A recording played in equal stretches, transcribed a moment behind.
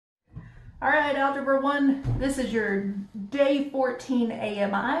All right, Algebra 1, this is your day 14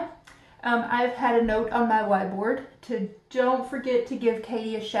 AMI. I've had a note on my whiteboard to don't forget to give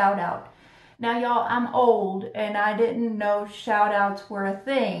Katie a shout out. Now y'all, I'm old and I didn't know shout outs were a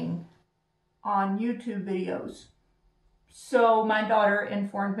thing on YouTube videos. So my daughter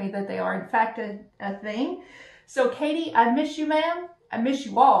informed me that they are in fact a thing. So Katie, I miss you, ma'am. I miss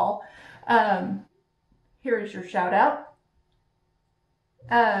you all. Here is your shout out.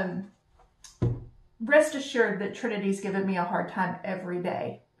 Rest assured that Trinity's given me a hard time every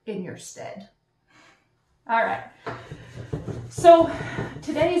day in your stead. All right. So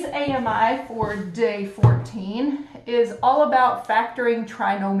today's AMI for day 14 is all about factoring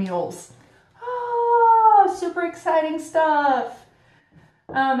trinomials. Oh, super exciting stuff.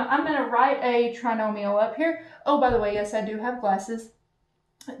 I'm going to write a trinomial up here. Oh, by the way, yes, I do have glasses.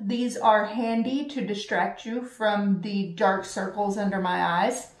 These are handy to distract you from the dark circles under my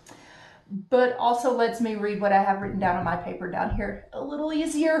eyes, but also lets me read what I have written down on my paper down here a little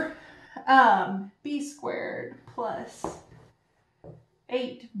easier. B squared plus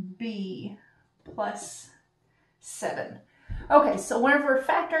 8b plus 7. Okay, so whenever we're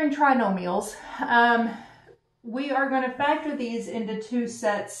factoring trinomials, we are going to factor these into two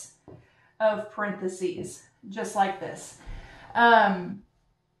sets of parentheses, just like this.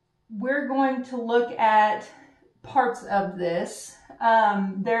 We're going to look at parts of this.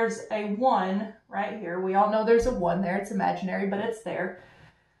 There's a 1 right here. We all know there's a 1 there. It's imaginary, but it's there.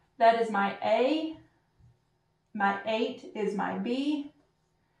 That is my A. My 8 is my B.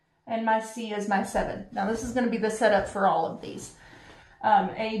 And my C is my 7. Now this is going to be the setup for all of these.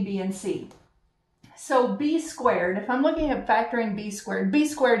 A, B, and C. So B squared, if I'm looking at factoring B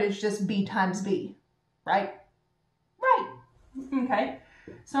squared is just B times B, right? Right. Okay.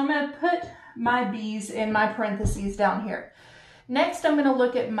 So I'm going to put my B's in my parentheses down here. Next, I'm going to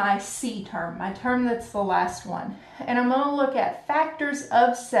look at my C term, my term that's the last one. And I'm going to look at factors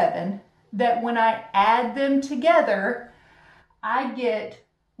of 7 that when I add them together, I get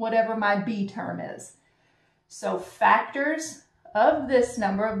whatever my B term is. So factors of this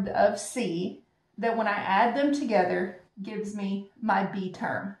number of C that when I add them together gives me my B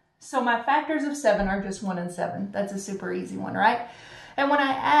term. So my factors of 7 are just 1 and 7. That's a super easy one, right? And when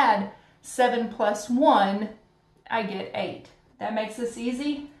I add 7 plus 1, I get 8. That makes this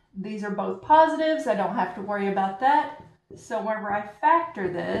easy. These are both positives. I don't have to worry about that. So whenever I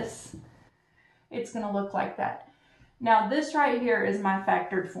factor this, it's going to look like that. Now this right here is my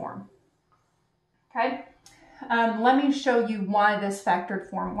factored form. Okay? Let me show you why this factored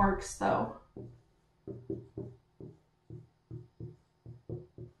form works though.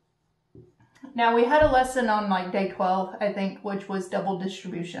 Now we had a lesson on like day 12, I think, which was double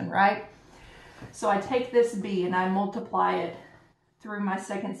distribution, right? So I take this B and I multiply it through my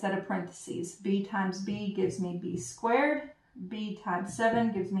second set of parentheses. B times B gives me B squared. B times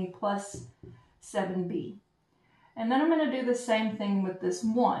 7 gives me plus 7B. And then I'm going to do the same thing with this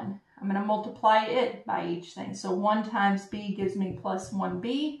 1. I'm going to multiply it by each thing. So 1 times B gives me plus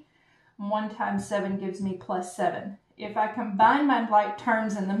 1B. 1 times 7 gives me plus 7. If I combine my like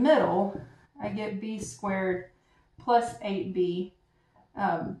terms in the middle, I get B squared plus 8B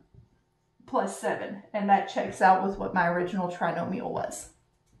plus 7. And that checks out with what my original trinomial was.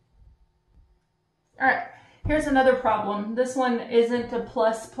 All right, here's another problem. This one isn't a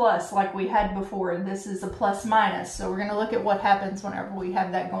plus plus like we had before. This is a plus minus. So we're going to look at what happens whenever we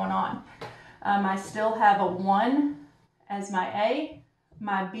have that going on. I still have a 1 as my A.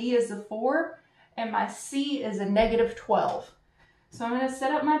 My B is a 4. And my C is a negative 12. So I'm going to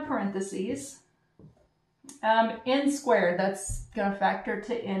set up my parentheses. N squared, that's going to factor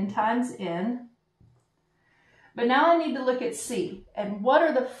to n times n. But now I need to look at C. And what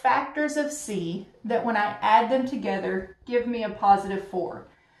are the factors of C that when I add them together give me a positive 4?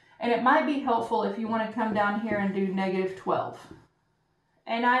 And it might be helpful if you want to come down here and do negative 12.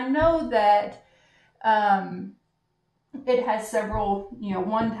 And I know that it has several,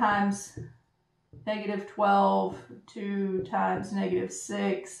 1 times negative 12, 2 times negative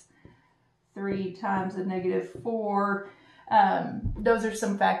 6, 3 times a negative 4. Those are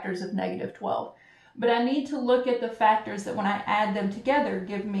some factors of negative 12. But I need to look at the factors that when I add them together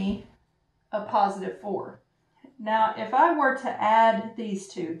give me a positive 4. Now, if I were to add these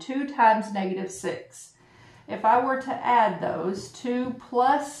two, 2 times negative 6, if I were to add those, 2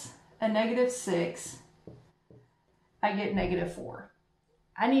 plus a negative 6, I get negative 4.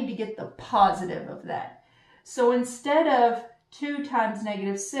 I need to get the positive of that. So instead of 2 times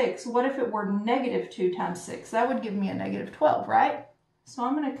negative 6, what if it were negative 2 times 6? That would give me a negative 12, right? So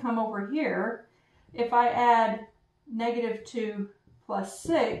I'm going to come over here. If I add negative 2 plus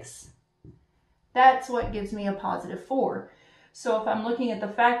 6, That's what gives me a positive 4. So if I'm looking at the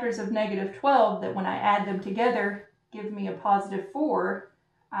factors of negative 12 that when I add them together give me a positive 4,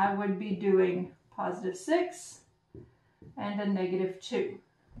 I would be doing positive 6 and a negative 2.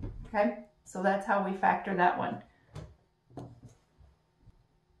 Okay, so that's how we factor that one.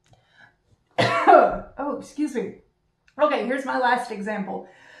 Oh, excuse me. Okay, here's my last example.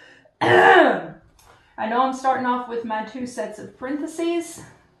 I know I'm starting off with my 2 sets of parentheses.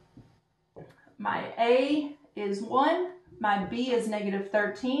 My A is 1, my B is negative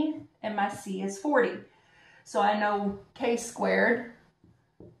 13, and my C is 40. So I know K squared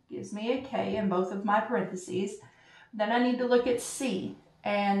gives me a K in both of my parentheses. Then I need to look at C,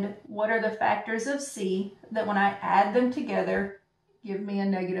 and what are the factors of C that when I add them together give me a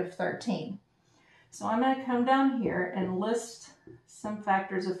negative 13. So I'm going to come down here and list some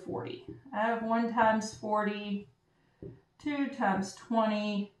factors of 40. I have 1 times 40, 2 times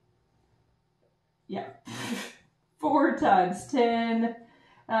 20, yeah, 4 times 10.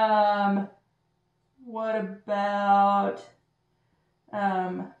 What about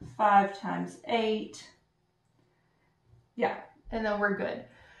 5 times 8? Yeah, and then we're good.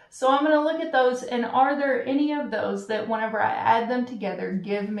 So I'm going to look at those, and are there any of those that whenever I add them together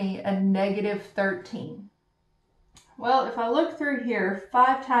give me a negative 13? Well, if I look through here,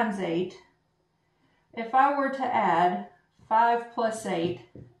 5 times 8, if I were to add 5 plus 8,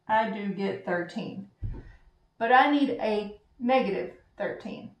 I do get 13. But I need a negative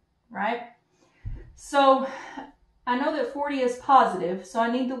 13, right? So I know that 40 is positive, so I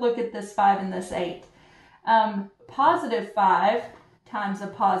need to look at this 5 and this 8. Positive 5 times a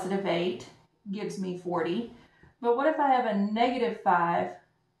positive 8 gives me 40. But what if I have a negative 5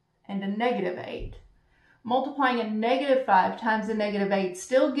 and a negative 8? Multiplying a negative 5 times a negative 8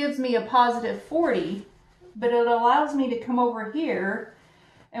 still gives me a positive 40, but it allows me to come over here,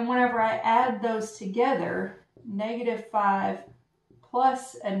 and whenever I add those together, negative 5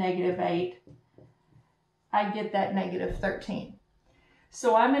 plus a negative 8, I get that negative 13.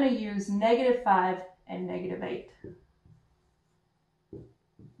 So I'm going to use negative 5 and negative 8.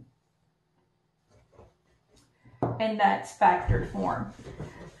 And that's factored form.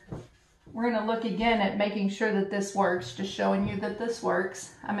 We're going to look again at making sure that this works, just showing you that this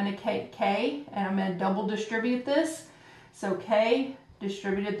works. I'm going to take K and I'm going to double distribute this. So K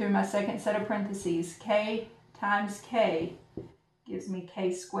distributed through my second set of parentheses. K times K gives me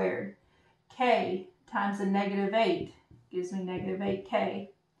K squared. K times a negative 8 gives me negative 8K.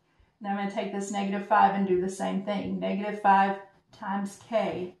 Now I'm going to take this negative 5 and do the same thing. Negative 5 times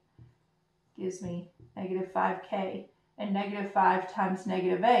K gives me negative 5K. And negative 5 times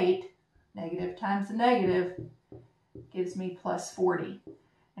negative 8, negative times a negative, gives me plus 40.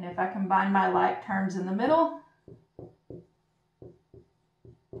 And if I combine my like terms in the middle,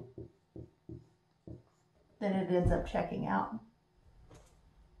 then it ends up checking out.